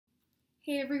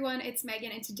Hey everyone, it's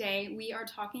Megan, and today we are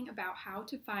talking about how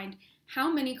to find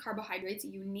how many carbohydrates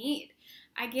you need.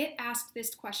 I get asked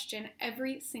this question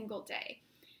every single day.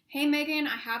 Hey Megan,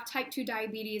 I have type 2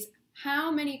 diabetes. How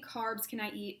many carbs can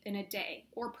I eat in a day,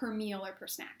 or per meal or per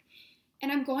snack?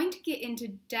 And I'm going to get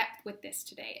into depth with this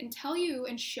today and tell you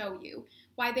and show you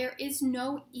why there is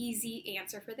no easy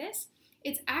answer for this.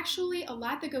 It's actually a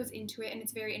lot that goes into it, and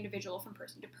it's very individual from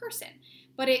person to person.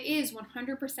 But it is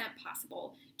 100%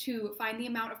 possible to find the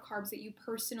amount of carbs that you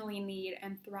personally need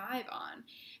and thrive on.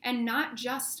 And not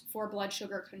just for blood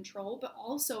sugar control, but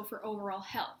also for overall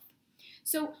health.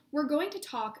 So we're going to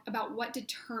talk about what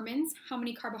determines how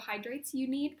many carbohydrates you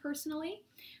need personally.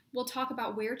 We'll talk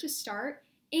about where to start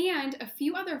and a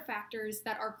few other factors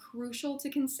that are crucial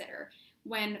to consider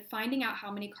when finding out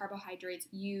how many carbohydrates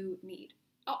you need.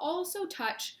 I'll also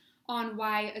touch on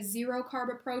why a zero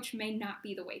carb approach may not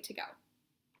be the way to go.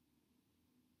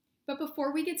 But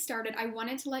before we get started, I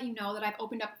wanted to let you know that I've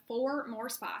opened up 4 more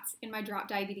spots in my Drop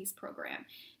Diabetes program.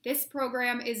 This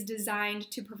program is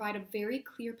designed to provide a very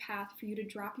clear path for you to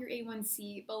drop your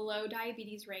A1C below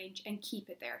diabetes range and keep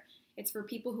it there. It's for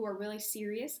people who are really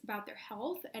serious about their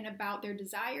health and about their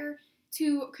desire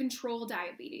to control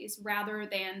diabetes rather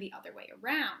than the other way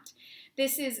around.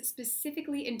 This is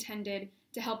specifically intended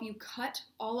to help you cut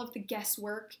all of the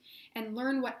guesswork and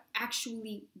learn what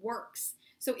actually works.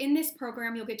 So in this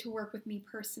program, you'll get to work with me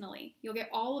personally. You'll get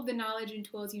all of the knowledge and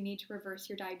tools you need to reverse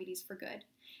your diabetes for good.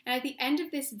 And at the end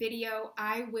of this video,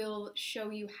 I will show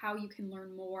you how you can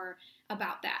learn more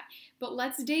about that. But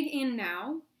let's dig in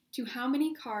now to how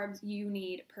many carbs you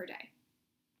need per day.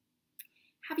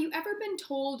 Have you ever been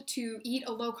told to eat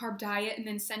a low-carb diet and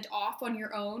then sent off on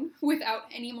your own without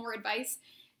any more advice?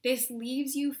 This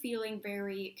leaves you feeling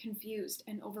very confused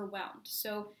and overwhelmed.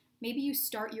 So maybe you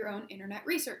start your own internet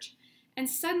research, and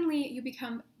suddenly you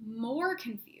become more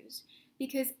confused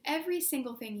because every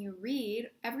single thing you read,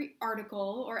 every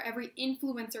article, or every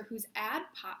influencer whose ad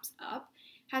pops up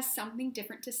has something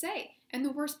different to say. And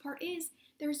the worst part is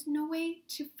there's no way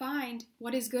to find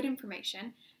what is good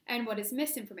information and what is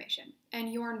misinformation,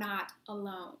 and you're not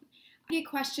alone. I get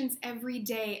questions every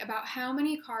day about how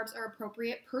many carbs are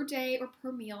appropriate per day or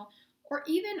per meal, or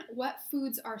even what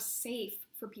foods are safe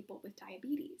for people with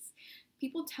diabetes.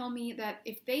 People tell me that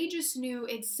if they just knew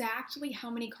exactly how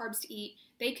many carbs to eat,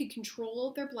 they could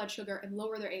control their blood sugar and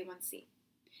lower their A1C.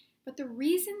 But the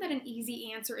reason that an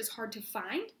easy answer is hard to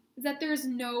find is that there's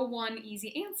no one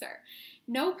easy answer.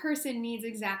 No person needs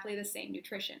exactly the same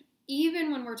nutrition,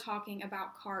 even when we're talking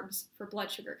about carbs for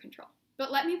blood sugar control.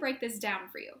 But let me break this down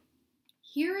for you.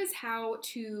 Here is how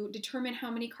to determine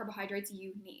how many carbohydrates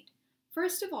you need.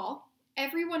 First of all,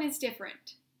 everyone is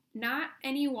different. Not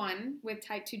anyone with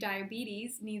type 2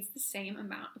 diabetes needs the same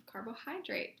amount of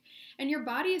carbohydrate. And your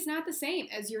body is not the same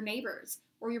as your neighbors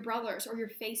or your brothers or your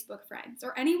Facebook friends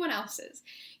or anyone else's.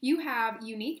 You have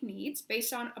unique needs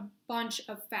based on a bunch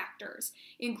of factors,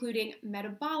 including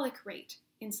metabolic rate,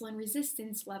 insulin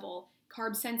resistance level,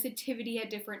 carb sensitivity at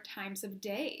different times of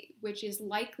day, which is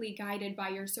likely guided by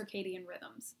your circadian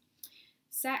rhythms,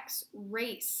 sex,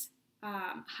 race,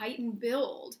 height and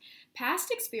build,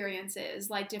 past experiences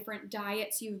like different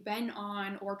diets you've been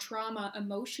on or trauma,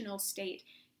 emotional state,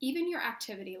 even your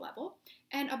activity level,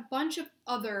 and a bunch of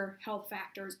other health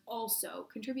factors also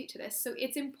contribute to this. So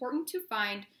it's important to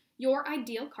find your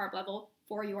ideal carb level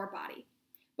for your body.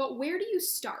 But where do you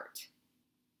start?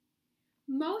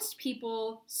 Most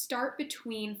people start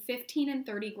between 15 and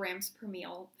 30 grams per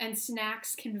meal, and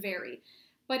snacks can vary.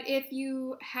 But if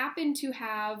you happen to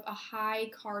have a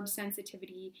high carb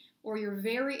sensitivity or you're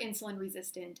very insulin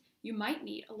resistant, you might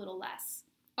need a little less.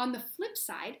 On the flip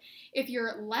side, if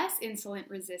you're less insulin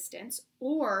resistant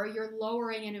or you're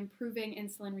lowering and improving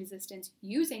insulin resistance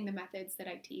using the methods that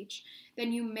I teach,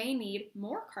 then you may need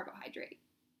more carbohydrate.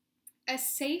 A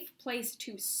safe place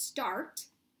to start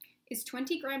is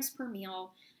 20 grams per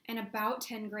meal and about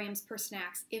 10 grams per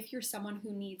snacks if you're someone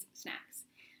who needs snacks.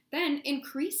 Then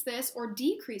increase this or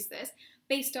decrease this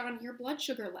based on your blood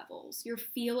sugar levels, your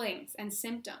feelings and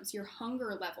symptoms, your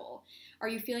hunger level. Are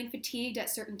you feeling fatigued at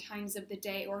certain times of the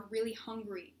day, or really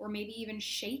hungry, or maybe even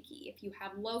shaky if you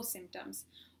have low symptoms,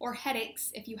 or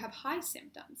headaches if you have high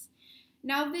symptoms?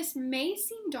 Now, this may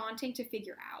seem daunting to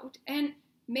figure out, and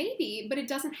maybe, but it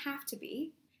doesn't have to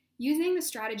be. Using the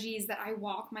strategies that I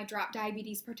walk my Drop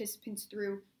Diabetes participants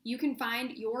through, you can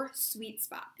find your sweet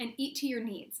spot and eat to your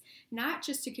needs, not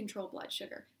just to control blood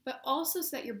sugar, but also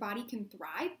so that your body can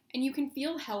thrive and you can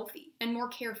feel healthy and more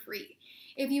carefree.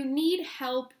 If you need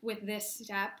help with this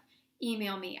step,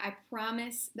 email me. I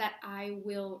promise that I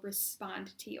will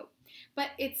respond to you. But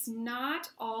it's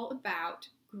not all about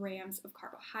grams of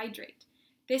carbohydrate.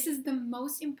 This is the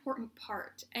most important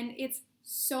part, and it's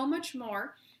so much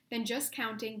more than just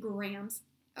counting grams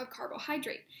of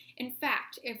carbohydrate. In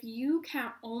fact, if you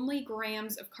count only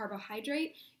grams of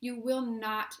carbohydrate, you will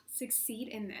not succeed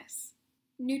in this.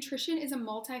 Nutrition is a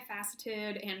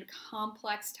multifaceted and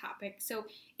complex topic, so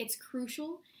it's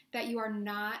crucial that you are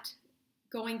not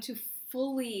going to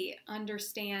fully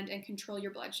understand and control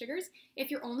your blood sugars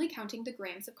if you're only counting the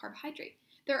grams of carbohydrate.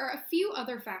 There are a few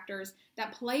other factors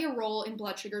that play a role in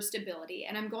blood sugar stability,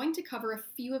 and I'm going to cover a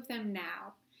few of them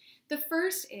now. The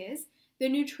first is the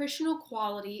nutritional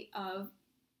quality of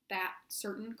that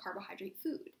certain carbohydrate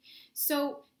food.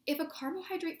 So if a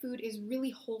carbohydrate food is really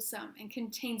wholesome and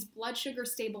contains blood sugar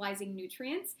stabilizing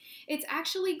nutrients, it's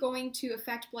actually going to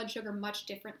affect blood sugar much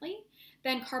differently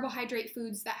than carbohydrate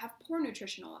foods that have poor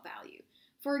nutritional value.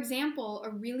 For example,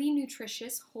 a really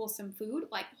nutritious, wholesome food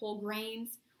like whole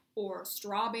grains or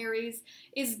strawberries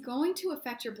is going to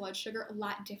affect your blood sugar a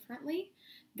lot differently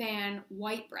than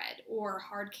white bread or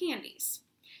hard candies.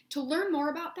 To learn more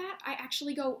about that, I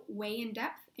actually go way in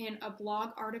depth in a blog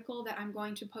article that I'm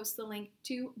going to post the link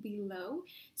to below,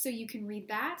 so you can read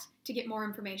that to get more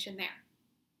information there.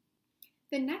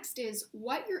 The next is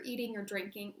what you're eating or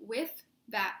drinking with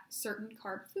that certain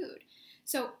carb food.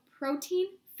 So protein,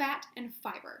 fat, and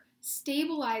fiber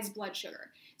stabilize blood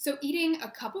sugar. So eating a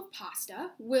cup of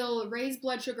pasta will raise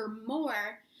blood sugar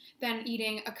more than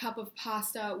eating a cup of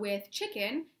pasta with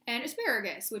chicken and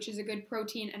asparagus, which is a good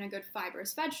protein and a good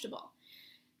fibrous vegetable.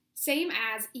 Same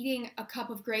as eating a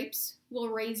cup of grapes will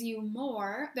raise you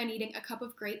more than eating a cup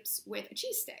of grapes with a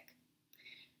cheese stick.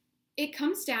 It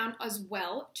comes down as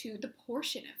well to the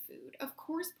portion of food. Of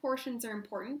course, portions are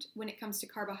important when it comes to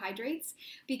carbohydrates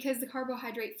because the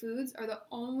carbohydrate foods are the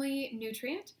only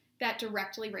nutrient that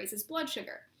directly raises blood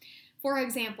sugar. For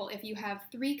example, if you have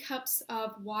 3 cups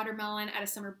of watermelon at a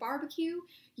summer barbecue,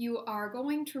 you are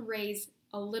going to raise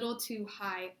a little too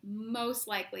high, most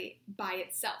likely by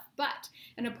itself. But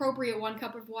an appropriate 1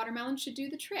 cup of watermelon should do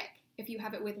the trick. If you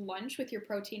have it with lunch with your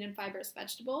protein and fibrous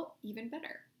vegetable, even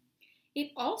better.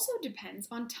 It also depends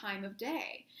on time of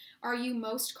day. Are you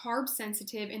most carb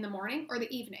sensitive in the morning or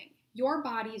the evening? Your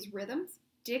body's rhythms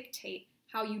dictate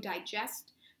how you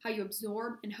digest, how you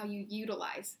absorb, and how you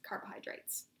utilize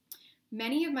carbohydrates.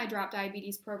 Many of my Drop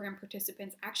Diabetes program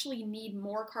participants actually need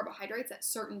more carbohydrates at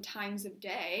certain times of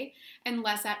day and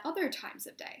less at other times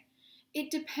of day. It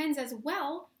depends as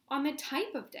well on the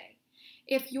type of day.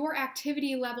 If your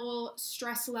activity level,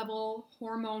 stress level,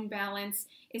 hormone balance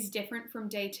is different from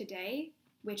day to day,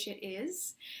 which it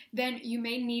is, then you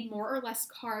may need more or less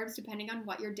carbs depending on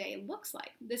what your day looks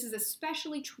like. This is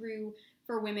especially true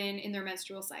for women in their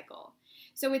menstrual cycle.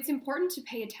 So it's important to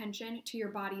pay attention to your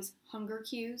body's hunger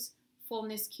cues,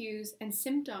 fullness cues, and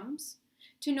symptoms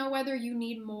to know whether you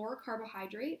need more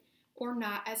carbohydrate or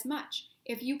not as much.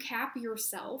 If you cap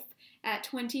yourself at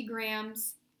 20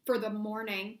 grams for the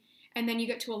morning and then you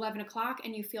get to 11 o'clock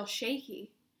and you feel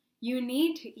shaky, you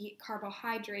need to eat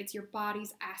carbohydrates. Your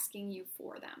body's asking you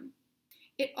for them.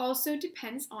 It also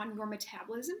depends on your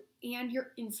metabolism and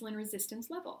your insulin resistance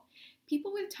level.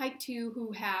 People with type 2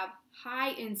 who have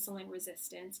high insulin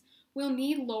resistance will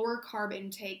need lower carb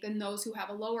intake than those who have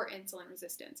a lower insulin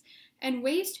resistance. And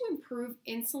ways to improve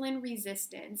insulin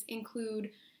resistance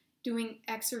include doing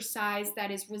exercise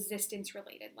that is resistance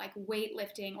related, like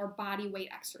weightlifting or body weight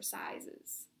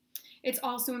exercises. It's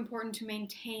also important to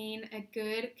maintain a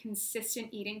good, consistent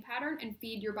eating pattern and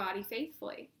feed your body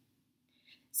faithfully.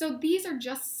 So these are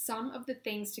just some of the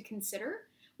things to consider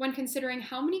when considering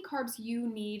how many carbs you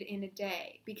need in a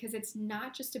day, because it's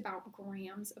not just about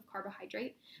grams of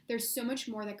carbohydrate. There's so much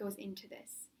more that goes into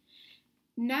this.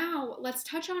 Now, let's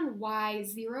touch on why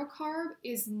zero carb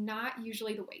is not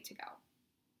usually the way to go.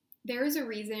 There is a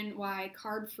reason why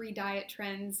carb-free diet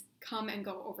trends come and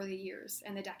go over the years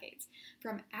and the decades.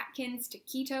 From Atkins to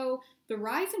keto, the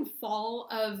rise and fall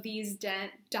of these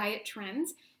diet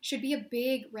trends should be a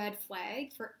big red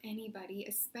flag for anybody,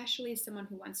 especially someone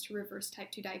who wants to reverse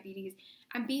type 2 diabetes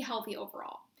and be healthy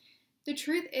overall. The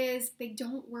truth is, they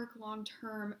don't work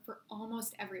long-term for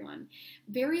almost everyone.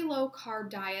 Very low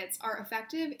carb diets are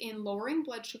effective in lowering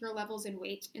blood sugar levels and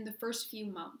weight in the first few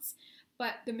months,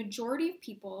 but the majority of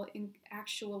people,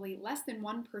 actually less than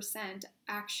 1%,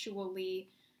 actually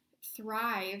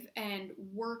thrive and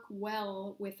work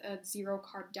well with a zero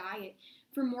carb diet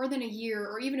for more than a year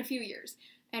or even a few years.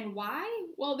 And why?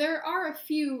 Well, there are a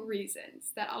few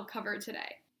reasons that I'll cover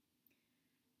today.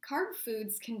 Carb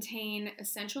foods contain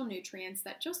essential nutrients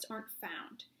that just aren't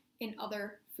found in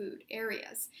other food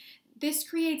areas. This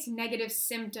creates negative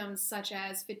symptoms such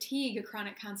as fatigue,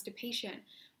 chronic constipation,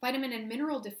 vitamin and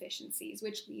mineral deficiencies,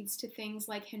 which leads to things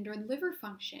like hindered liver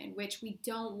function, which we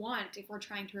don't want if we're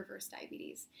trying to reverse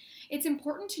diabetes. It's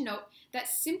important to note that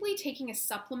simply taking a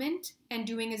supplement and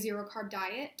doing a zero-carb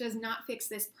diet does not fix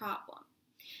this problem.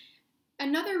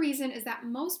 Another reason is that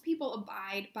most people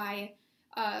abide by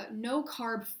a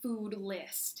no-carb food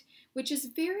list, which is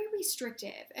very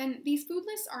restrictive, and these food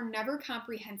lists are never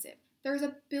comprehensive. There's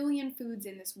a billion foods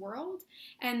in this world,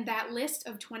 and that list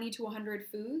of 20 to 100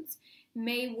 foods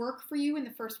may work for you in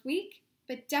the first week,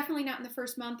 but definitely not in the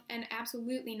first month, and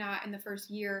absolutely not in the first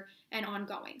year and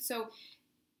ongoing. So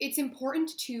it's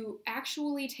important to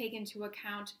actually take into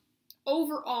account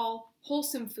overall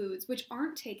wholesome foods, which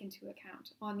aren't taken into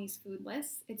account on these food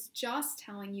lists. It's just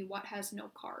telling you what has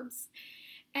no carbs.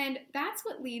 And that's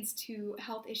what leads to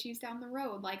health issues down the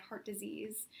road, like heart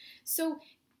disease. So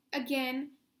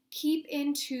again, keep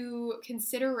into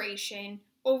consideration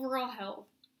overall health,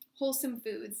 wholesome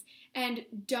foods, and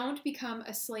don't become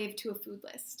a slave to a food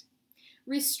list.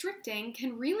 Restricting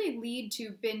can really lead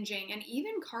to binging and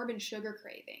even carb and sugar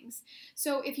cravings.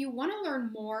 So if you want to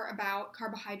learn more about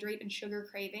carbohydrate and sugar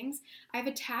cravings, I've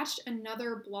attached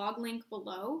another blog link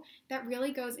below that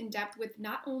really goes in depth with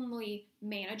not only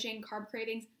managing carb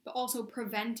cravings, but also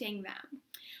preventing them.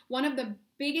 One of the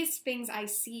biggest things I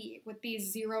see with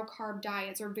these zero carb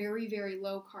diets or very, very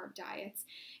low carb diets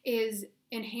is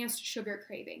enhanced sugar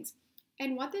cravings.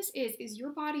 And what this is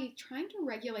your body trying to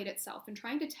regulate itself and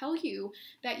trying to tell you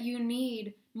that you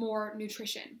need more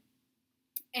nutrition.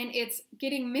 And it's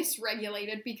getting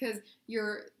misregulated because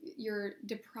you're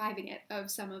depriving it of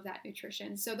some of that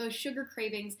nutrition. So those sugar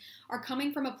cravings are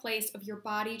coming from a place of your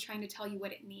body trying to tell you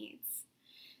what it needs.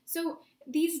 So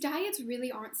these diets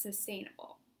really aren't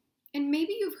sustainable. And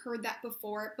maybe you've heard that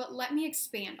before, but let me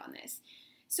expand on this.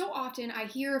 So often I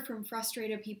hear from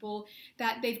frustrated people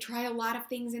that they've tried a lot of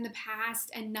things in the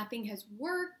past and nothing has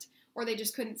worked, or they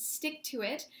just couldn't stick to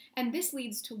it, and this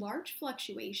leads to large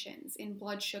fluctuations in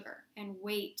blood sugar and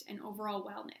weight and overall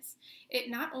wellness. It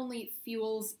not only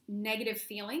fuels negative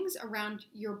feelings around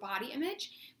your body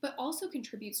image, but also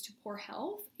contributes to poor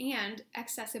health and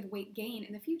excessive weight gain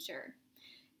in the future.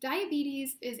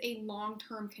 Diabetes is a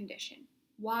long-term condition.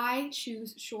 Why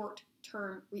choose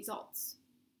short-term results?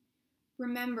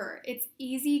 Remember, it's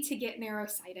easy to get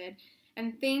narrow-sighted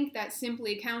and think that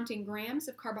simply counting grams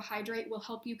of carbohydrate will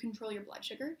help you control your blood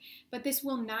sugar, but this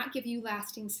will not give you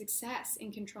lasting success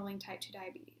in controlling type 2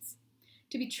 diabetes.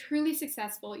 To be truly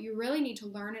successful, you really need to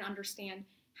learn and understand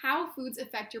how foods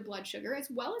affect your blood sugar as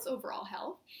well as overall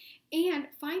health, and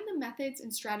find the methods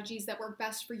and strategies that work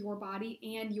best for your body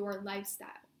and your lifestyle.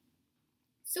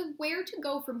 So where to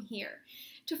go from here?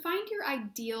 To find your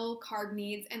ideal carb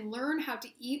needs and learn how to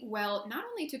eat well, not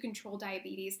only to control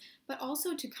diabetes, but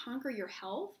also to conquer your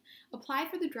health, apply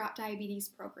for the Drop Diabetes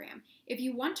program. If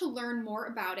you want to learn more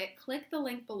about it, click the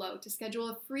link below to schedule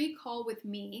a free call with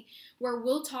me where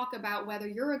we'll talk about whether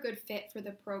you're a good fit for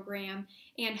the program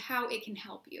and how it can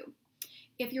help you.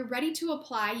 If you're ready to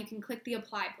apply, you can click the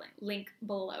apply link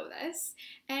below this.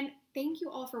 And thank you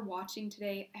all for watching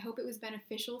today. I hope it was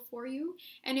beneficial for you.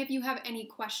 And if you have any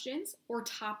questions or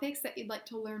topics that you'd like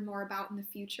to learn more about in the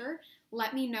future,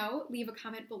 let me know. Leave a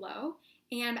comment below,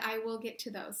 and I will get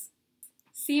to those.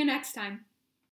 See you next time.